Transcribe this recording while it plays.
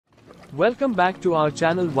Welcome back to our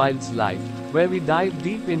channel Wild's Life, where we dive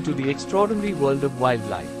deep into the extraordinary world of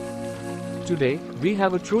wildlife. Today, we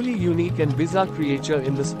have a truly unique and bizarre creature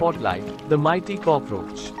in the spotlight, the mighty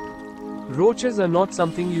cockroach. Roaches are not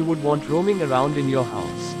something you would want roaming around in your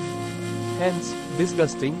house. Hence,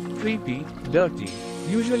 disgusting, creepy, dirty,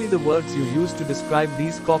 usually the words you use to describe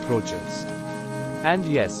these cockroaches. And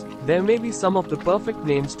yes, there may be some of the perfect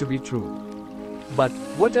names to be true. But,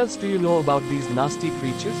 what else do you know about these nasty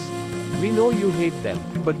creatures? We know you hate them,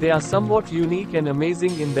 but they are somewhat unique and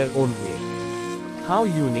amazing in their own way. How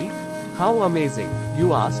unique? How amazing,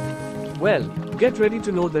 you ask? Well, get ready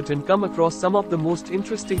to know that and come across some of the most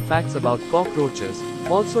interesting facts about cockroaches,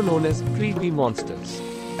 also known as creepy monsters.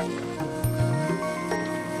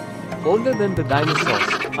 Older than the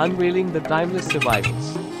dinosaurs, unveiling the timeless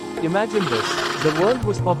survivals. Imagine this, the world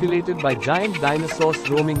was populated by giant dinosaurs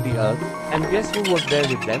roaming the earth, and guess who was there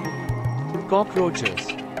with them? Cockroaches.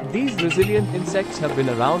 These resilient insects have been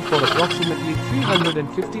around for approximately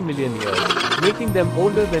 350 million years, making them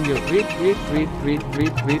older than your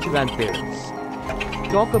great-great-great-great-great-grandparents.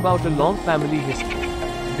 Talk about a long family history.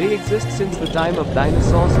 They exist since the time of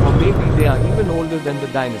dinosaurs, or maybe they are even older than the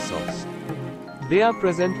dinosaurs. They are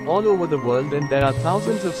present all over the world, and there are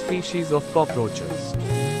thousands of species of cockroaches.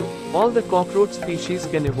 All the cockroach species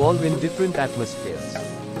can evolve in different atmospheres.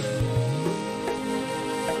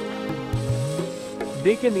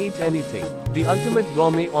 They can eat anything, the ultimate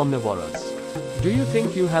gourmet omnivores. Do you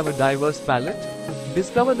think you have a diverse palate?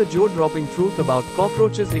 Discover the jaw-dropping truth about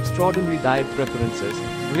cockroaches' extraordinary diet preferences,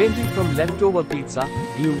 ranging from leftover pizza,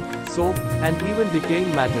 glue, soap, and even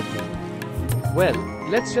decaying matter too. Well,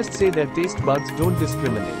 let's just say their taste buds don't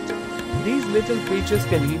discriminate. These little creatures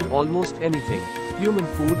can eat almost anything: human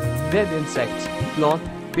food, dead insects, cloth,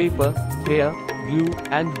 paper, hair, glue,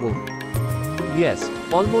 and bone. Yes,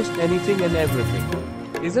 almost anything and everything.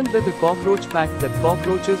 Isn't that a cockroach fact that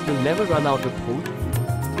cockroaches will never run out of food?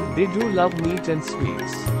 They do love meat and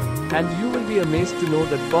sweets. And you will be amazed to know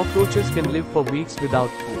that cockroaches can live for weeks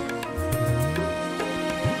without food.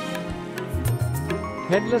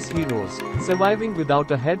 Headless heroes, surviving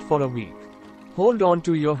without a head for a week. Hold on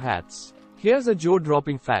to your hats. Here's a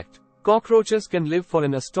jaw-dropping fact. Cockroaches can live for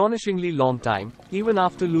an astonishingly long time, even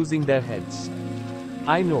after losing their heads.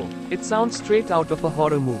 I know, it sounds straight out of a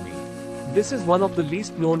horror movie. This is one of the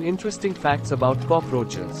least known interesting facts about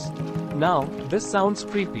cockroaches. Now, this sounds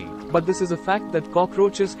creepy, but this is a fact that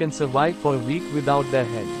cockroaches can survive for a week without their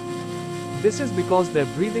head. This is because their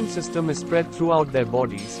breathing system is spread throughout their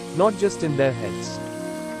bodies, not just in their heads.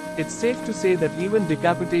 It's safe to say that even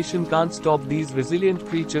decapitation can't stop these resilient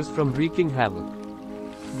creatures from wreaking havoc.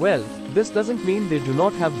 Well, this doesn't mean they do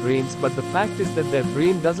not have brains, but the fact is that their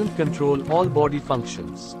brain doesn't control all body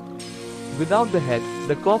functions. Without the head,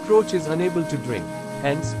 the cockroach is unable to drink,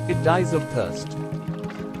 hence, it dies of thirst.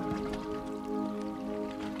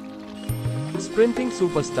 Sprinting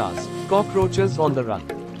superstars, cockroaches on the run.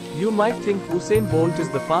 You might think Usain Bolt is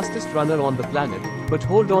the fastest runner on the planet, but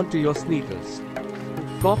hold on to your sneakers.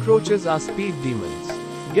 Cockroaches are speed demons.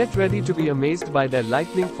 Get ready to be amazed by their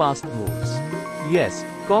lightning-fast moves. Yes,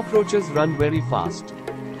 cockroaches run very fast.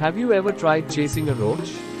 Have you ever tried chasing a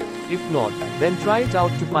roach? If not, then try it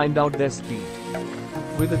out to find out their speed.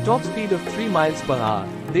 With a top speed of 3 miles per hour,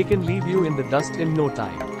 they can leave you in the dust in no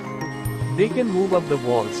time. They can move up the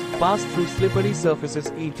walls, pass through slippery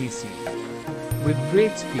surfaces etc. With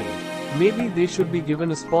great speed. Maybe they should be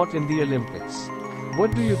given a spot in the Olympics.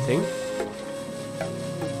 What do you think?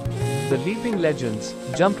 The leaping legends,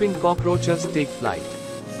 jumping cockroaches take flight.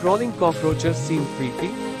 Crawling cockroaches seem creepy?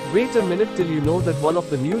 Wait a minute till you know that one of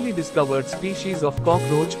the newly discovered species of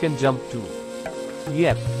cockroach can jump too.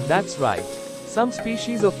 Yep, that's right. Some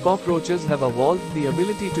species of cockroaches have evolved the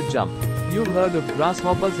ability to jump. You've heard of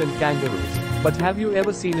grasshoppers and kangaroos, but have you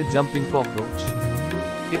ever seen a jumping cockroach?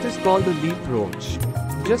 It is called a leap roach.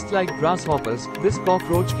 Just like grasshoppers, this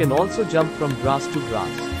cockroach can also jump from grass to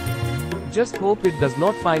grass. Just hope it does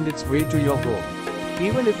not find its way to your home.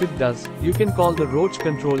 Even if it does, you can call the roach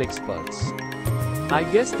control experts. I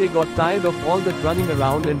guess they got tired of all that running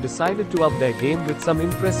around and decided to up their game with some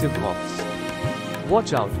impressive hops.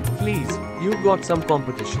 Watch out, please, you've got some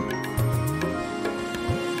competition.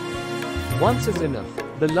 Once is enough.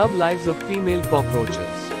 The love lives of female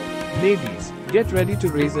cockroaches. Ladies, get ready to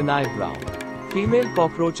raise an eyebrow. Female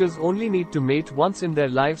cockroaches only need to mate once in their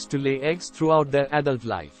lives to lay eggs throughout their adult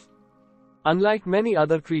life. Unlike many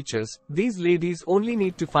other creatures, these ladies only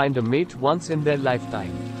need to find a mate once in their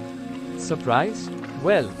lifetime. Surprise?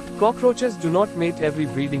 Well, cockroaches do not mate every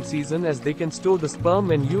breeding season, as they can store the sperm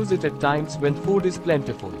and use it at times when food is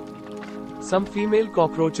plentiful. Some female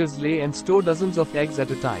cockroaches lay and store dozens of eggs at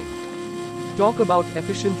a time. Talk about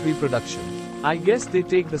efficient reproduction. I guess they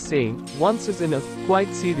take the saying, once is enough,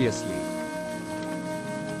 quite seriously.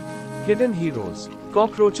 Hidden heroes.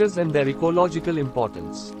 Cockroaches and their ecological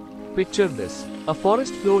importance. Picture this. A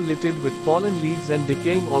forest floor littered with fallen leaves and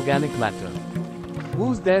decaying organic matter.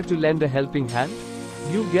 Who's there to lend a helping hand?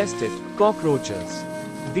 You guessed it, cockroaches.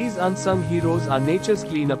 These unsung heroes are nature's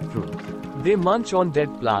cleanup crew. They munch on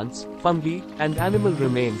dead plants, fungi, and animal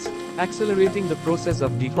remains, accelerating the process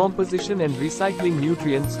of decomposition and recycling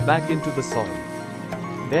nutrients back into the soil.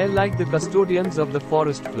 They're like the custodians of the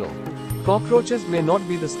forest floor. Cockroaches may not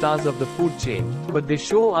be the stars of the food chain, but they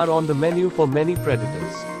sure are on the menu for many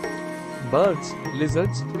predators. Birds,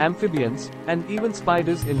 lizards, amphibians, and even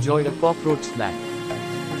spiders enjoy a cockroach snack.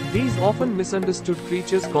 These often misunderstood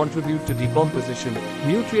creatures contribute to decomposition,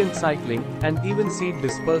 nutrient cycling, and even seed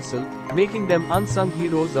dispersal, making them unsung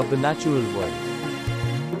heroes of the natural world.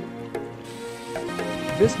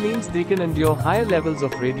 This means they can endure higher levels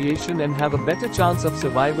of radiation and have a better chance of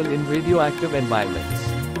survival in radioactive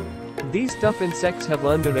environments. These tough insects have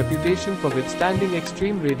earned a reputation for withstanding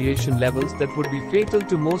extreme radiation levels that would be fatal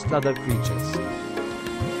to most other creatures.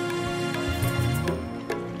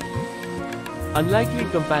 Unlikely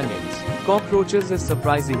companions, cockroaches as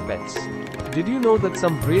surprising pets. Did you know that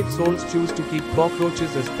some brave souls choose to keep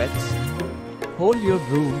cockroaches as pets? Hold your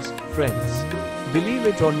brooms, friends. Believe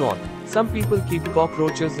it or not, some people keep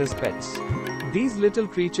cockroaches as pets. These little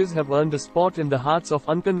creatures have earned a spot in the hearts of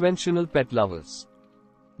unconventional pet lovers.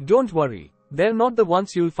 Don't worry, they're not the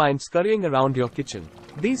ones you'll find scurrying around your kitchen.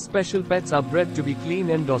 These special pets are bred to be clean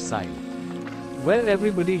and docile. Where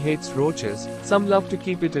everybody hates roaches, some love to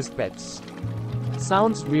keep it as pets.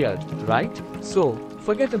 Sounds weird, right? So,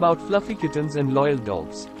 forget about fluffy kittens and loyal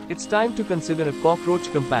dogs. It's time to consider a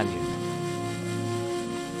cockroach companion.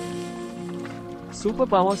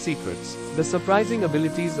 Superpower secrets. The surprising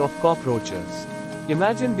abilities of cockroaches.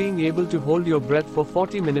 Imagine being able to hold your breath for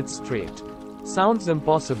 40 minutes straight. Sounds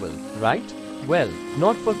impossible, right? Well,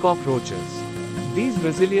 not for cockroaches. These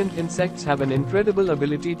resilient insects have an incredible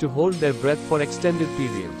ability to hold their breath for extended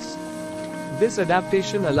periods. This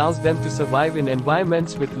adaptation allows them to survive in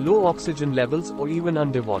environments with low oxygen levels or even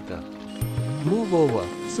underwater. Move over.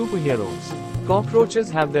 Superheroes.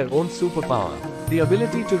 Cockroaches have their own superpower, the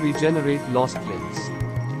ability to regenerate lost limbs.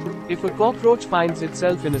 If a cockroach finds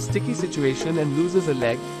itself in a sticky situation and loses a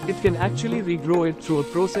leg, it can actually regrow it through a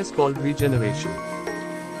process called regeneration.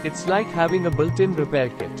 It's like having a built-in repair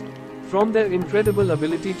kit. From their incredible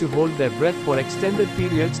ability to hold their breath for extended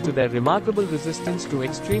periods to their remarkable resistance to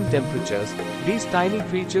extreme temperatures, these tiny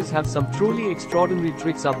creatures have some truly extraordinary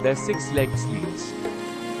tricks up their six-legged sleeves.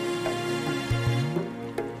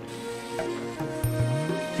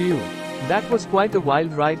 Phew. That was quite a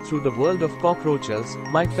wild ride through the world of cockroaches,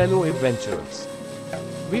 my fellow adventurers.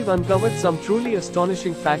 We've uncovered some truly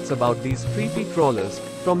astonishing facts about these creepy crawlers,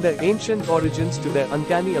 from their ancient origins to their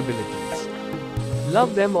uncanny abilities.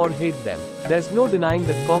 Love them or hate them, there's no denying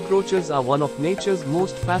that cockroaches are one of nature's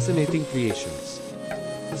most fascinating creations.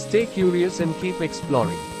 Stay curious and keep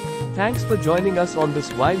exploring. Thanks for joining us on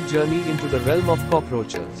this wild journey into the realm of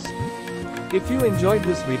cockroaches. If you enjoyed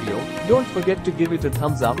this video, don't forget to give it a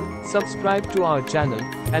thumbs up, subscribe to our channel,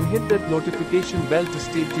 and hit that notification bell to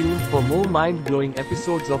stay tuned for more mind-blowing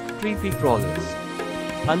episodes of Creepy Crawlers.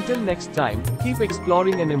 Until next time, keep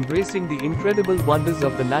exploring and embracing the incredible wonders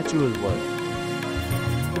of the natural world.